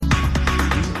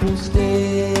we'll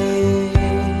stay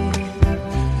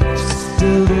just a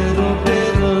little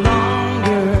bit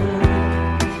longer.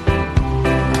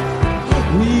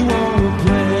 We want to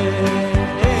play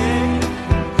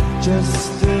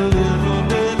just a little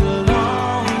bit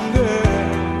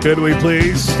longer. Could we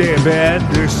please stay in bed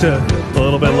just a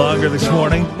little bit longer this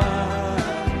morning?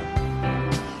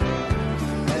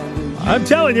 I'm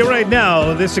telling you right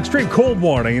now, this extreme cold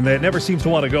morning that never seems to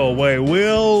want to go away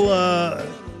will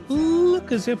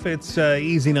look as if it's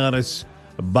easing on us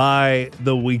by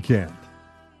the weekend.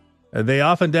 They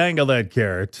often dangle that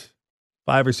carrot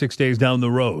 5 or 6 days down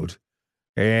the road,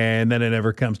 and then it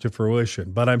never comes to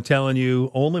fruition. But I'm telling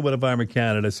you, only what Environment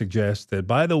Canada suggests that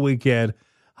by the weekend,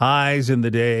 highs in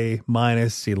the day,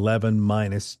 minus 11,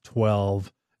 minus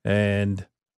 12, and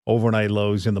overnight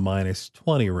lows in the minus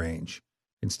 20 range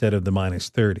instead of the minus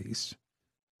 30s.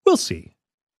 We'll see.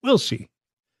 We'll see.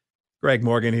 Greg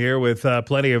Morgan here with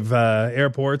plenty of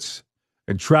airports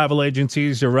and travel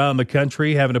agencies around the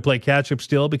country having to play catch-up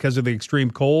still because of the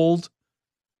extreme cold.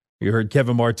 You heard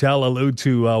Kevin Martel allude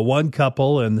to one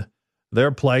couple and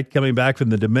their plight coming back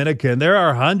from the Dominican. There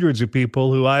are hundreds of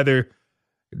people who either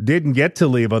didn't get to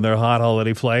leave on their hot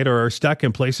holiday flight or are stuck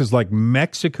in places like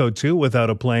Mexico, too,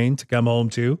 without a plane to come home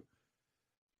to.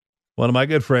 One of my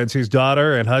good friends, his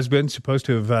daughter and husband, supposed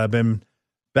to have been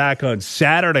back on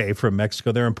Saturday from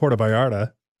Mexico. They're in Puerto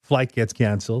Vallarta. Flight gets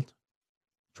canceled.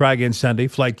 Try again Sunday.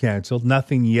 Flight canceled.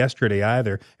 Nothing yesterday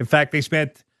either. In fact, they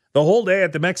spent the whole day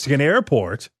at the Mexican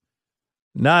airport.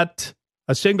 Not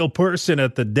a single person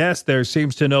at the desk there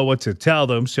seems to know what to tell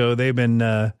them, so they've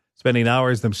been spending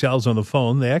hours themselves on the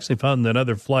phone. They actually found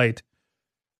another flight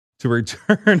to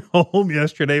return home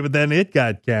yesterday, but then it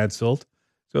got canceled.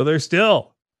 So they're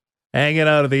still hanging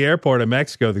out of the airport in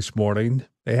Mexico this morning.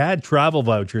 They had travel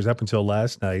vouchers up until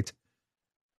last night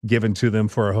given to them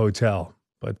for a hotel.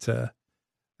 But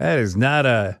that is not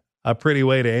a pretty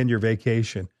way to end your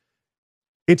vacation.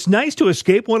 It's nice to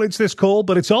escape when it's this cold,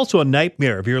 but it's also a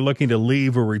nightmare if you're looking to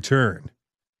leave or return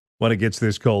when it gets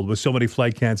this cold with so many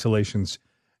flight cancellations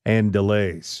and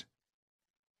delays.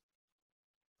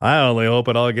 I only hope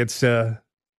it all gets caught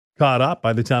up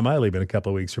by the time I leave in a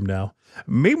couple of weeks from now.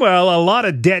 Meanwhile, a lot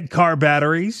of dead car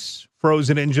batteries,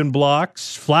 frozen engine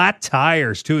blocks, flat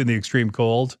tires, too, in the extreme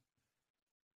cold.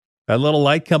 That little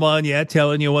light come on yet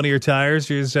telling you one of your tires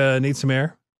needs some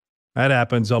air? That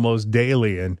happens almost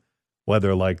daily in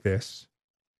weather like this.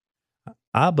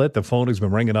 I bet the phone has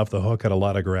been ringing off the hook at a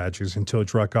lot of garages, and tow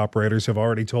truck operators have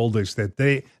already told us that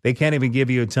they can't even give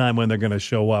you a time when they're going to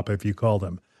show up if you call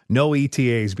them. No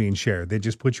ETAs being shared. They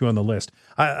just put you on the list.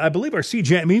 I believe our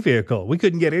CJME vehicle, we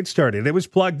couldn't get it started. It was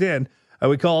plugged in.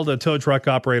 We called a tow truck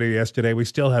operator yesterday. We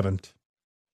still haven't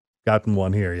gotten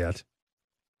one here yet.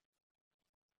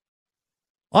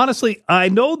 Honestly, I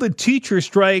know the teacher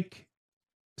strike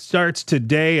starts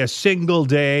today, a single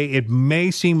day. It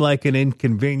may seem like an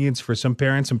inconvenience for some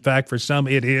parents. In fact, for some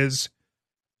it is.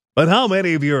 But how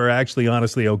many of you are actually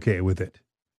honestly okay with it?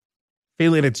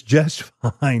 Feeling it's just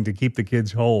fine to keep the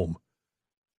kids home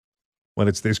when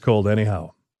it's this cold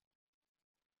anyhow.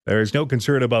 There is no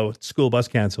concern about school bus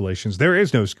cancellations. There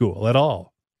is no school at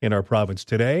all in our province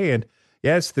today. And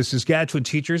yes, the Saskatchewan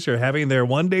teachers are having their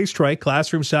one-day strike.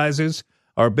 Classroom sizes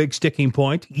are a big sticking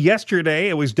point. Yesterday,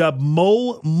 it was dubbed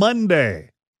Mo Monday.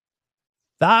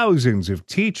 Thousands of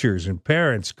teachers and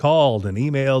parents called and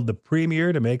emailed the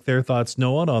Premier to make their thoughts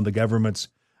known on the government's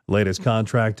latest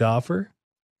contract offer.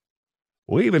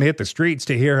 We even hit the streets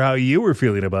to hear how you were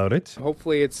feeling about it.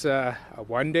 Hopefully it's a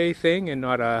one-day thing and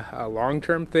not a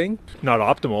long-term thing. Not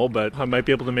optimal, but I might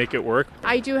be able to make it work.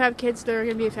 I do have kids that are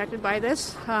going to be affected by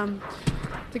this.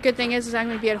 The good thing is I'm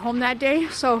going to be at home that day,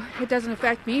 so it doesn't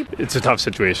affect me. It's a tough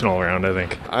situation all around, I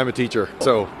think. I'm a teacher,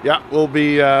 so yeah, we'll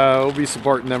be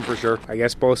supporting them for sure. I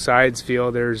guess both sides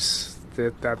feel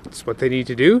that's what they need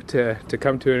to do to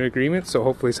come to an agreement, so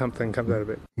hopefully something comes out of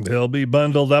it. They'll be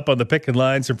bundled up on the picket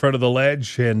lines in front of the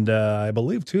ledge, and I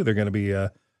believe, too, they're going to be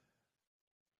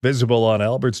visible on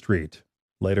Albert Street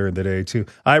later in the day, too.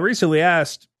 I recently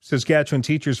asked Saskatchewan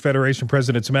Teachers Federation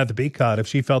President Samantha Beacott if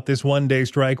she felt this one-day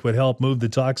strike would help move the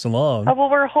talks along. Well,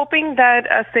 we're hoping that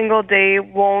a single day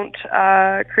won't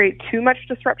create too much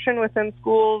disruption within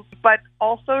schools, but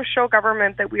also show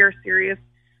government that we are serious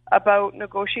about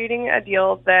negotiating a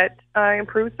deal that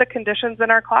improves the conditions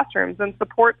in our classrooms and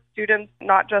supports students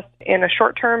not just in a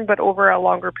short term, but over a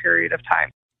longer period of time.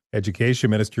 Education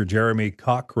Minister Jeremy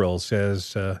Cockrell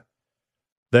says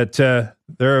that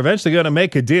they're eventually going to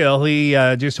make a deal. He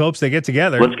just hopes they get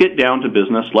together. Let's get down to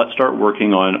business. Let's start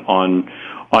working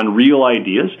on real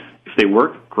ideas. If they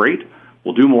work, great.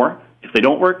 We'll do more. If they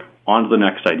don't work, on to the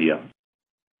next idea.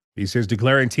 He says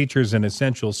declaring teachers an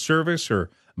essential service or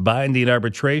binding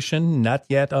arbitration, not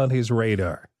yet on his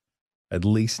radar. At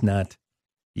least not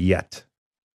yet.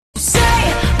 Say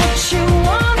what you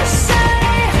want to say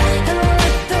and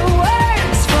let the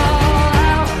words fall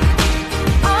out.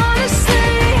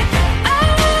 Honestly,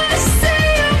 I want to see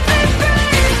you be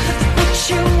brave. What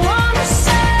you want to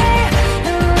say and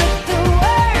let the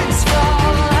words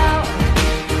fall out.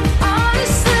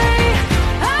 Honestly,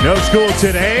 No school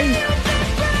today.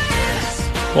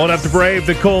 Won't have to brave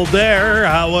the cold there.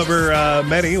 However,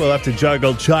 many will have to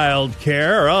juggle child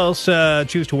care or else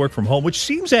choose to work from home, which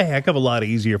seems a heck of a lot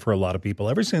easier for a lot of people.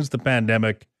 Ever since the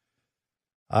pandemic,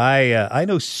 I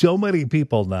know so many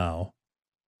people now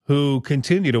who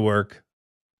continue to work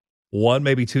 1,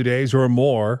 maybe 2 days or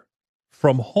more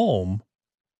from home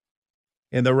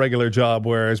in their regular job,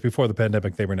 whereas before the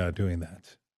pandemic, they were not doing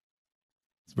that.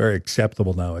 It's very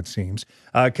acceptable now, it seems.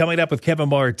 Coming up with Kevin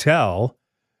Martell.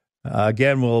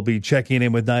 Again, we'll be checking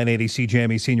in with 980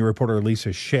 CJME senior reporter Lisa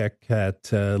Schick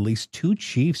at least 2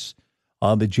 chiefs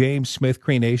on the James Smith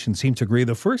Cree Nation seem to agree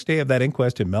the first day of that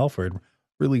inquest in Melfort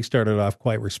really started off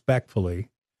quite respectfully,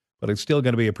 but it's still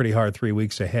going to be a pretty hard 3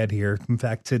 weeks ahead here. In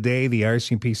fact, today the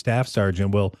RCMP staff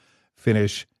sergeant will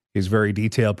finish his very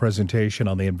detailed presentation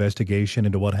on the investigation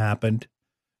into what happened.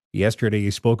 Yesterday,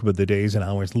 he spoke about the days and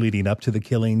hours leading up to the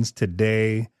killings.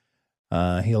 Today,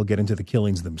 he'll get into the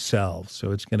killings themselves.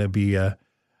 So it's going to be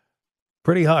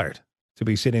pretty hard to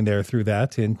be sitting there through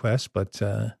that inquest, but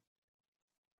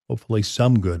hopefully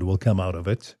some good will come out of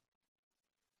it.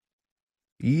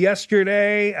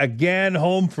 Yesterday, again,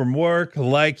 home from work,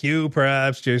 like you,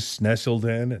 perhaps just nestled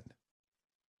in and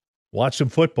watched some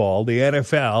football, the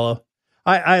NFL.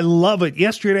 I love it.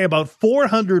 Yesterday, about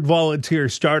 400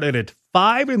 volunteers started at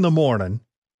 5 in the morning,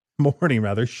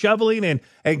 shoveling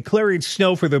and clearing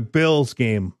snow for the Bills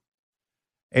game.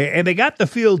 And they got the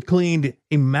field cleaned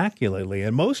immaculately.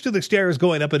 And most of the stairs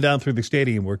going up and down through the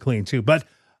stadium were clean too. But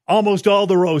almost all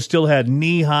the rows still had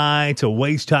knee-high to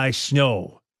waist-high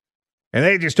snow. And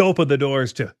they just opened the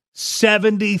doors to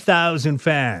 70,000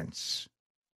 fans.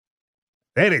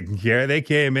 They didn't care. They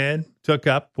came in, took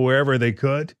up wherever they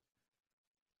could.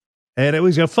 And it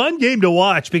was a fun game to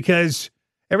watch because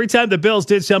every time the Bills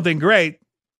did something great,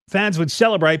 fans would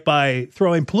celebrate by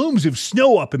throwing plumes of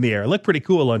snow up in the air. It looked pretty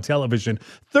cool on television.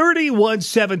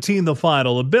 31-17 the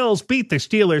final. The Bills beat the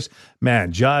Steelers.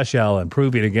 Man, Josh Allen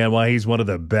proving again why he's one of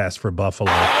the best for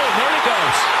Buffalo. Oh, there he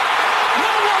goes.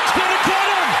 No one's going to get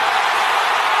him.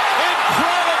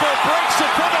 Incredible. Breaks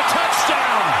it for the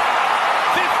touchdown.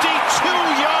 52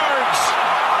 yards.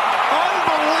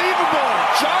 Unbelievable.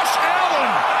 Josh Allen.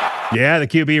 Yeah, the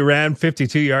QB ran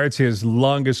 52 yards, his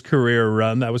longest career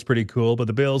run. That was pretty cool. But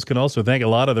the Bills can also thank a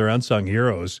lot of their unsung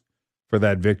heroes for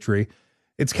that victory.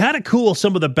 It's kind of cool,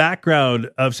 some of the background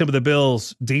of some of the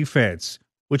Bills' defense,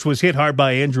 which was hit hard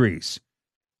by injuries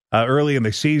early in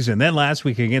the season. Then last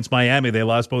week against Miami, they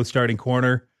lost both starting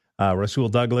corner, Rasul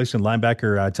Douglas, and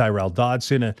linebacker Tyrell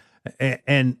Dodson.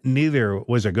 And neither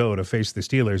was a go to face the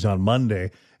Steelers on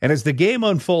Monday. And as the game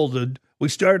unfolded, we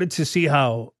started to see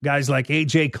how guys like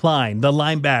A.J. Klein, the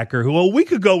linebacker, who a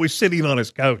week ago was sitting on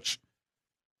his couch,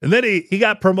 and then he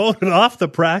got promoted off the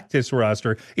practice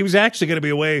roster. He was actually going to be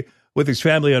away with his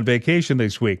family on vacation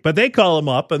this week, but they call him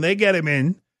up and they get him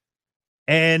in.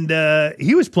 And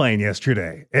he was playing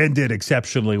yesterday and did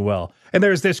exceptionally well. And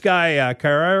there's this guy,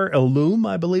 Karar Alum,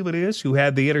 I believe it is, who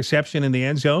had the interception in the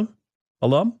end zone.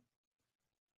 Alum?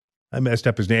 I messed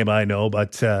up his name, I know,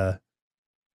 but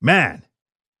man,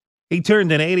 he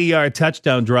turned an 80-yard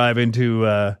touchdown drive into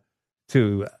a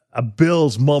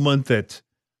Bills moment that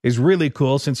is really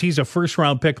cool since he's a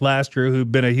first-round pick last year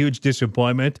who'd been a huge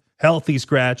disappointment, healthy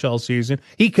scratch all season.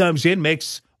 He comes in,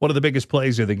 makes one of the biggest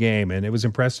plays of the game, and it was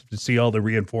impressive to see all the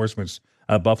reinforcements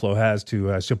Buffalo has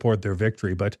to support their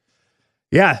victory. But,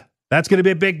 yeah, that's going to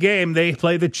be a big game. They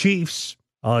play the Chiefs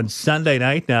on Sunday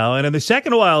night now. And in the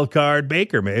second wild card,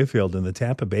 Baker Mayfield and the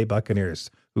Tampa Bay Buccaneers,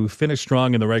 who finished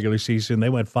strong in the regular season. They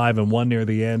went 5-1 near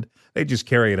the end. They just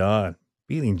carried on,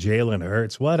 beating Jalen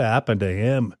Hurts. What happened to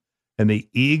him? And the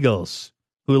Eagles,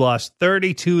 who lost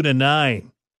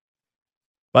 32-9.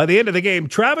 By the end of the game,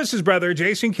 Travis's brother,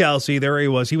 Jason Kelce, there he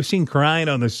was. He was seen crying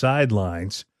on the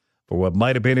sidelines for what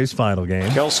might have been his final game.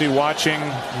 Kelce watching.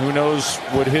 Who knows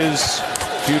what his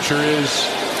future is.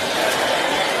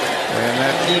 And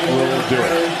that will do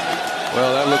it.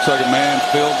 Well, that looks like a man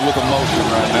filled with emotion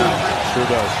right now. Sure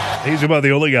does. He's about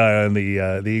the only guy on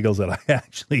the Eagles that I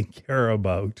actually care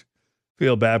about.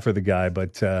 Feel bad for the guy,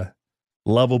 but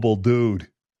lovable dude.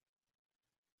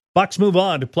 Bucs move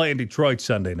on to play in Detroit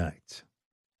Sunday night.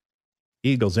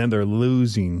 Eagles end their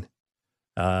losing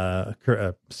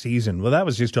season. Well, that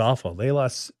was just awful. They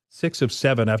lost 6 of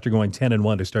 7 after going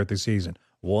 10-1 to start the season.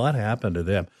 What happened to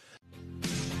them?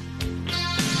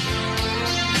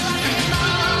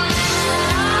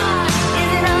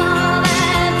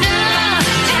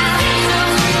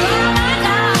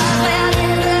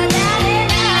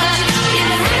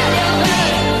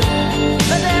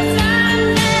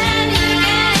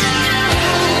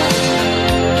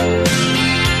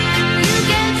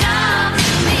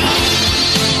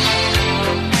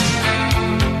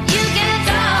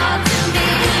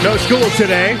 No school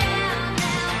today.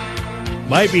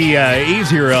 Might be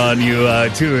easier on you,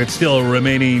 too. It's still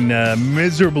remaining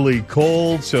miserably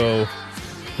cold, so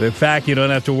the fact you don't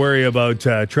have to worry about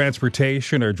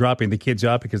transportation or dropping the kids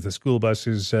off because the school bus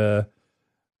is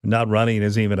not running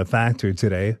isn't even a factor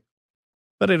today.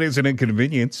 But it is an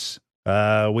inconvenience.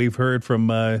 We've heard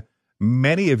from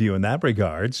many of you in that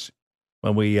regards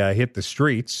when we hit the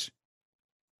streets.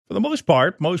 For the most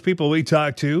part, most people we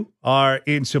talk to are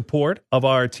in support of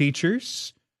our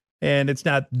teachers, and it's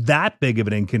not that big of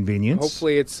an inconvenience.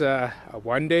 Hopefully it's a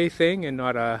one-day thing and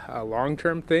not a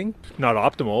long-term thing. Not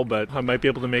optimal, but I might be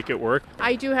able to make it work.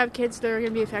 I do have kids that are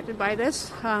going to be affected by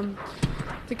this.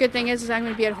 The good thing is I'm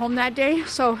going to be at home that day,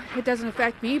 so it doesn't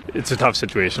affect me. It's a tough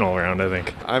situation all around, I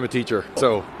think. I'm a teacher,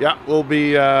 so yeah, we'll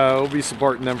be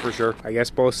supporting them for sure. I guess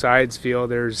both sides feel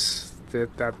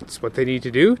that's what they need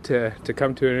to do to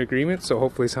come to an agreement, so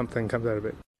hopefully something comes out of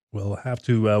it. We'll have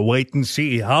to wait and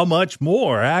see how much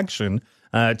more action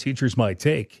teachers might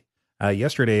take.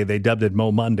 Yesterday, they dubbed it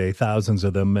Mo Monday, thousands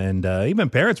of them, and even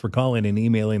parents were calling and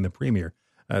emailing the premier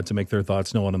to make their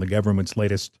thoughts known on the government's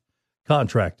latest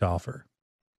contract offer.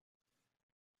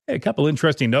 Hey, a couple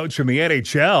interesting notes from the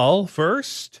NHL.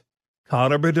 First,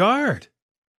 Connor Bedard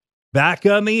back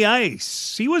on the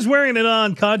ice. He was wearing a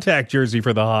non-contact jersey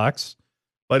for the Hawks,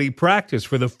 but he practiced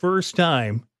for the first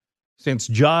time since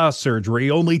jaw surgery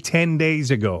only 10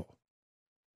 days ago.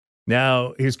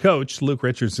 Now, his coach, Luke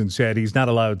Richardson, said he's not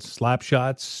allowed slap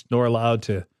shots, nor allowed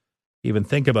to even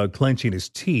think about clenching his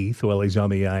teeth while he's on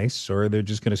the ice, or they're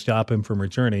just going to stop him from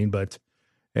returning. But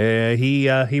he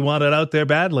wanted out there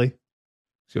badly.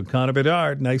 So Connor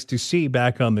Bedard, nice to see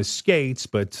back on the skates.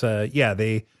 But,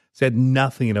 they said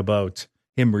nothing about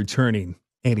him returning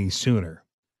any sooner.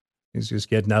 He's just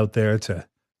getting out there to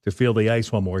feel the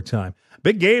ice one more time.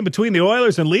 Big game between the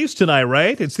Oilers and Leafs tonight,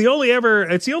 right? It's the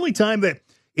only time that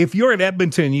if you're in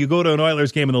Edmonton, you go to an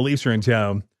Oilers game and the Leafs are in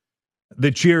town,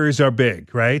 the cheers are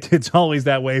big, right? It's always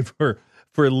that way for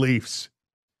Leafs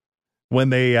when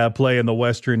they play in the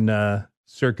Western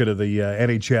circuit of the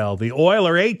NHL. The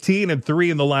Oilers are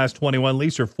 18-3 in the last 21.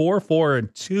 Leafs are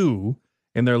 4-4-2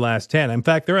 in their last 10. In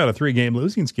fact, they're on a 3-game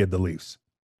losing skid, the Leafs.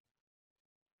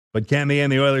 But can they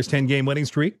end the Oilers' 10-game winning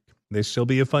streak? This will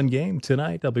be a fun game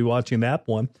tonight. I'll be watching that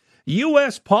one.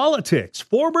 U.S. politics.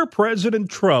 Former President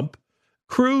Trump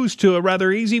cruised to a rather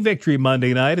easy victory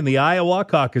Monday night in the Iowa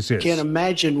caucuses. Can't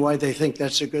imagine why they think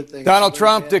that's a good thing. Donald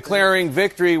Trump declaring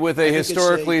victory with a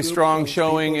historically strong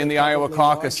showing in the Iowa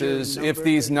caucuses. If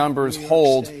these numbers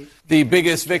hold, the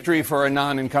biggest victory for a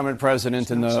non-incumbent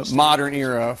president in the modern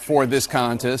era for this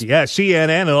contest. Yeah, CNN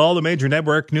and all the major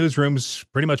network newsrooms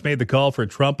pretty much made the call for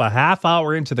Trump a half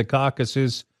hour into the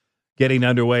caucuses getting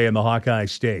underway in the Hawkeye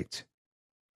State.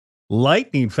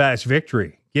 Lightning fast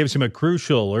victory gives him a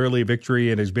crucial early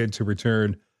victory in his bid to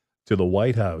return to the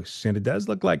White House. And it does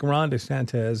look like Ron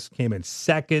DeSantis came in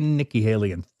second, Nikki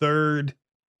Haley in third.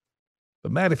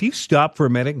 But, Matt, if you stop for a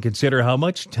minute and consider how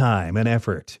much time and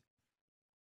effort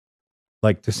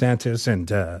like DeSantis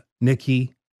and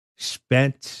Nikki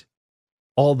spent,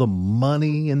 all the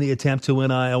money in the attempt to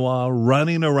win Iowa,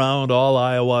 running around all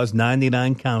Iowa's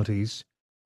 99 counties.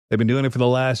 They've been doing it for the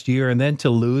last year, and then to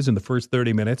lose in the first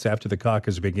 30 minutes after the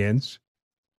caucus begins.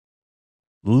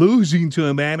 Losing to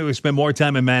a man who has spent more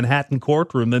time in Manhattan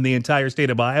courtroom than the entire state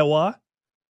of Iowa.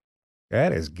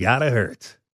 That has got to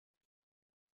hurt.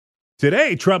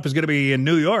 Today, Trump is going to be in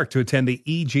New York to attend the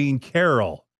E. Jean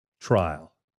Carroll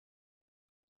trial.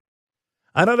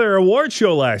 Another award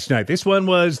show last night. This one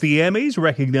was the Emmys,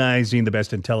 recognizing the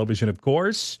best in television, of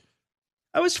course.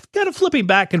 I was kind of flipping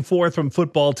back and forth from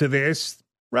football to this.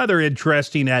 Rather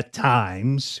interesting at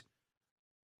times.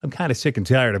 I'm kind of sick and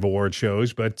tired of award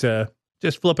shows, but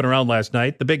just flipping around last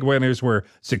night. The big winners were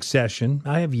Succession.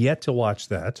 I have yet to watch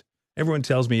that. Everyone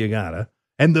tells me you gotta.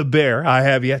 And The Bear. I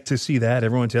have yet to see that.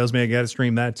 Everyone tells me I gotta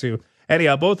stream that too.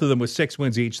 Anyhow, both of them with 6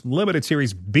 wins each. Limited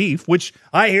series Beef, which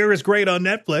I hear is great on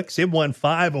Netflix. It won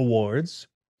 5 awards.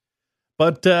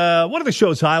 But one of the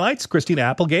show's highlights, Christina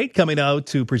Applegate coming out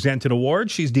to present an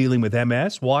award. She's dealing with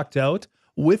MS, walked out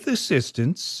with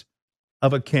assistance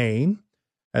of a cane.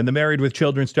 And the Married with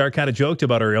Children star kind of joked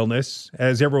about her illness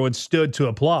as everyone stood to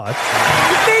applaud.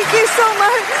 Thank you so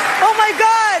much. Oh my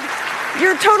God.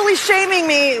 You're totally shaming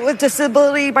me with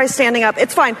disability by standing up.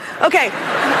 It's fine. Okay.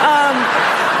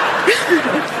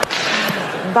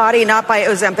 Body, not by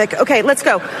Ozempic. Okay, let's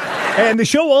go. And the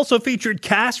show also featured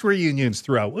cast reunions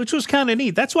throughout, which was kind of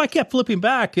neat. That's why I kept flipping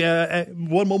back. At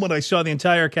one moment, I saw the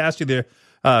entire cast of the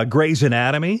Grey's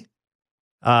Anatomy.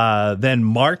 Then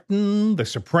Martin, The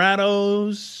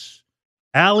Sopranos,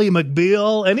 Ally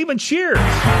McBeal, and even Cheers.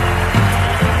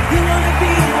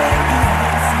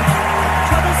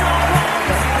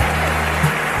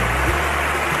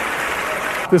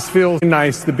 This feels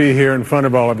nice to be here in front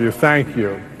of all of you. Thank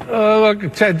you.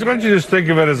 Look, Ted, don't you just think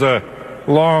of it as a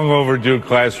long overdue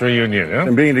class reunion? Huh?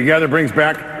 And being together brings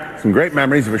back some great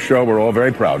memories of a show we're all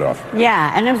very proud of.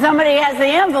 Yeah, and if somebody has the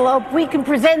envelope, we can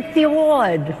present the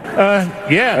award.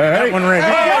 That one right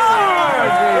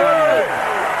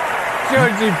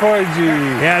Georgie Porgy.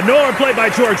 Yeah, Norm, played by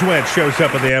George Wendt, shows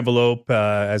up in the envelope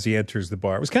as he enters the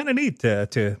bar. It was kind of neat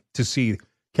to see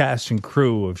cast and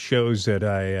crew of shows that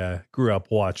I grew up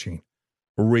watching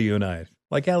reunite.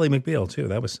 Like Ally McBeal, too.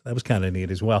 That was kind of neat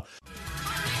as well.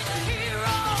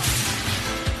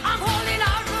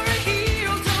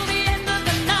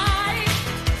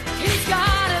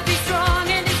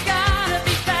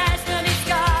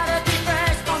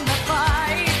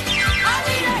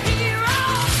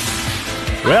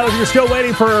 Well, if you're still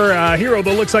waiting for a hero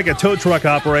that looks like a tow truck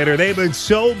operator, they've been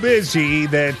so busy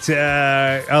that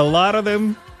a lot of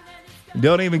them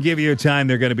don't even give you a time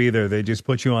they're going to be there. They just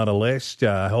put you on a list.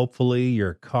 Hopefully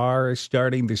your car is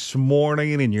starting this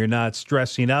morning and you're not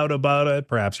stressing out about it.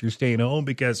 Perhaps you're staying home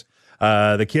because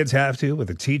the kids have to with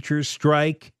the teachers'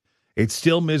 strike. It's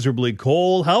still miserably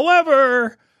cold.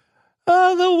 However,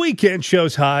 the weekend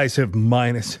shows highs of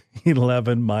minus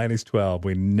 11, minus 12.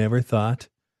 We never thought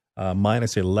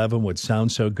minus 11 would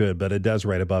sound so good, but it does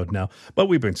right about now. But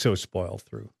we've been so spoiled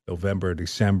through November,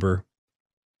 December.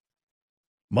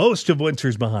 Most of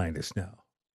winter's behind us now.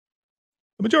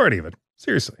 The majority of it,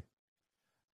 seriously.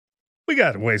 We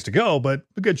got ways to go, but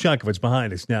a good chunk of it's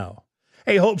behind us now.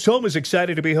 Hey, Hope's Home is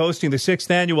excited to be hosting the 6th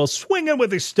annual Swingin'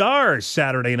 with the Stars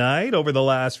Saturday night. Over the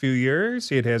last few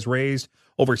years, it has raised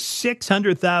over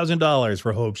 $600,000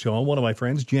 for Hope's Home. One of my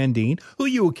friends, Jen Dean, who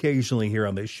you occasionally hear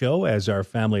on this show as our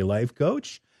family life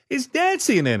coach, is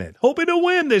dancing in it, hoping to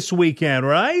win this weekend,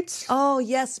 right? Oh,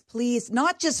 yes, please.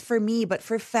 Not just for me, but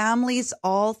for families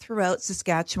all throughout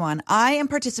Saskatchewan. I am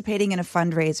participating in a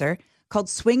fundraiser called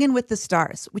Swingin' with the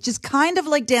Stars, which is kind of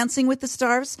like Dancing with the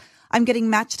Stars. I'm getting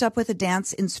matched up with a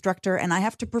dance instructor, and I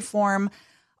have to perform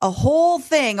a whole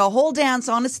dance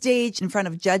on a stage in front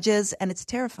of judges, and it's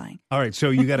terrifying. All right,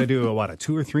 so you got to do a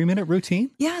 2 or 3 minute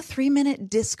routine? Yeah, 3-minute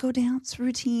disco dance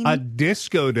routine. A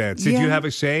disco dance. Did you have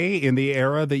a say in the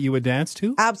era that you would dance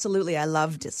to? Absolutely. I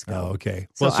love disco. Oh, okay.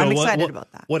 So I'm excited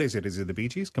about that. What is it? Is it the Bee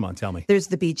Gees? Come on, tell me. There's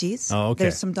the Bee Gees. Oh, okay.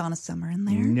 There's some Donna Summer in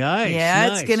there. Nice. Yeah,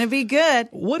 nice. it's going to be good.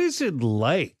 What is it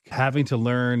like having to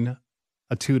learn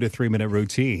a 2 to 3 minute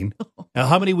routine? Now,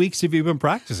 how many weeks have you been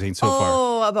practicing so far?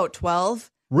 Oh, about 12.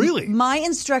 Really? My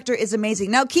instructor is amazing.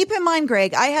 Now, keep in mind,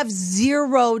 Greg, I have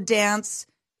zero dance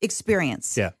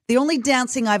experience. Yeah. The only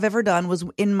dancing I've ever done was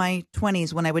in my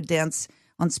 20s when I would dance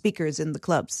on speakers in the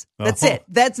clubs. That's it.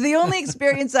 That's the only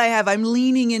experience I have. I'm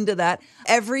leaning into that.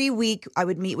 Every week, I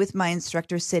would meet with my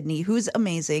instructor, Sydney, who's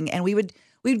amazing, and we'd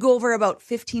go over about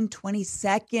 15, 20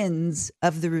 seconds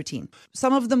of the routine.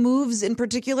 Some of the moves in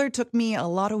particular took me a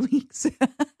lot of weeks.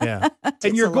 Yeah.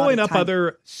 And you're going up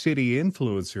other city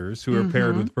influencers who are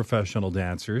paired with professional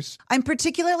dancers. I'm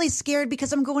particularly scared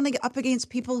because I'm going up against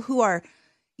people who are,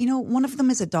 one of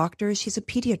them is a doctor. She's a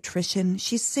pediatrician.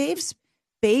 She saves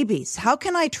babies. How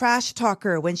can I trash talk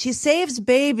her when she saves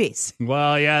babies?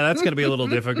 Well, yeah, that's going to be a little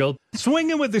difficult.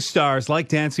 Swinging with the Stars, like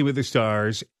Dancing with the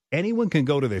Stars. Anyone can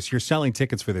go to this. You're selling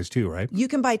tickets for this too, right? You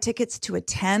can buy tickets to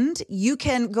attend. You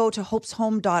can go to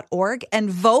hopeshome.org and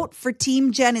vote for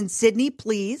Team Jen in Sydney,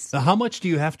 please. Now, how much do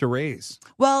you have to raise?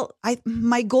 Well,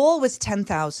 my goal was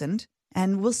 $10,000,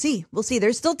 and we'll see. We'll see.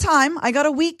 There's still time. I got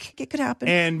a week. It could happen.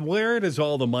 And where does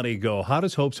all the money go? How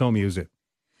does Hope's Home use it?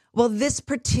 Well, this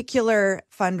particular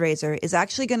fundraiser is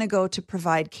actually going to go to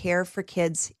provide care for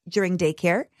kids during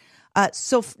daycare.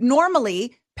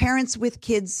 Normally, parents with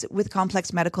kids with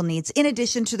complex medical needs, in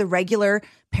addition to the regular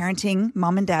parenting,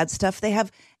 mom and dad stuff, they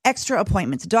have extra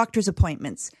appointments, doctor's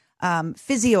appointments,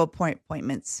 physio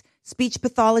appointments, speech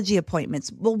pathology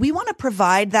appointments. Well, we want to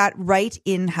provide that right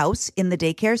in-house in the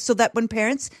daycare so that when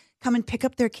parents come and pick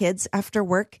up their kids after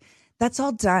work, that's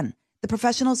all done. The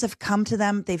professionals have come to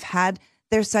them. They've had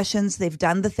their sessions, they've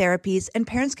done the therapies, and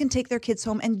parents can take their kids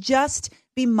home and just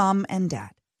be mom and dad.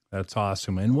 That's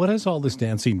awesome. And what has all this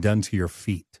dancing done to your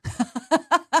feet?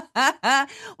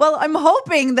 Well, I'm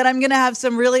hoping that I'm going to have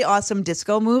some really awesome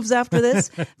disco moves after this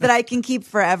that I can keep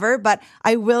forever. But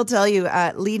I will tell you,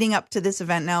 leading up to this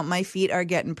event now, my feet are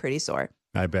getting pretty sore.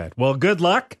 I bet. Well, good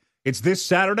luck. It's this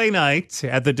Saturday night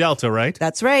at the Delta, right?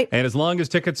 That's right. And as long as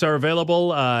tickets are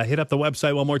available, hit up the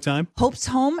website one more time.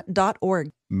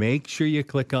 hopeshome.org. Make sure you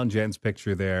click on Jen's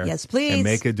picture there. Yes, please. And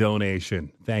make a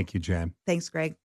donation. Thank you, Jen. Thanks, Greg.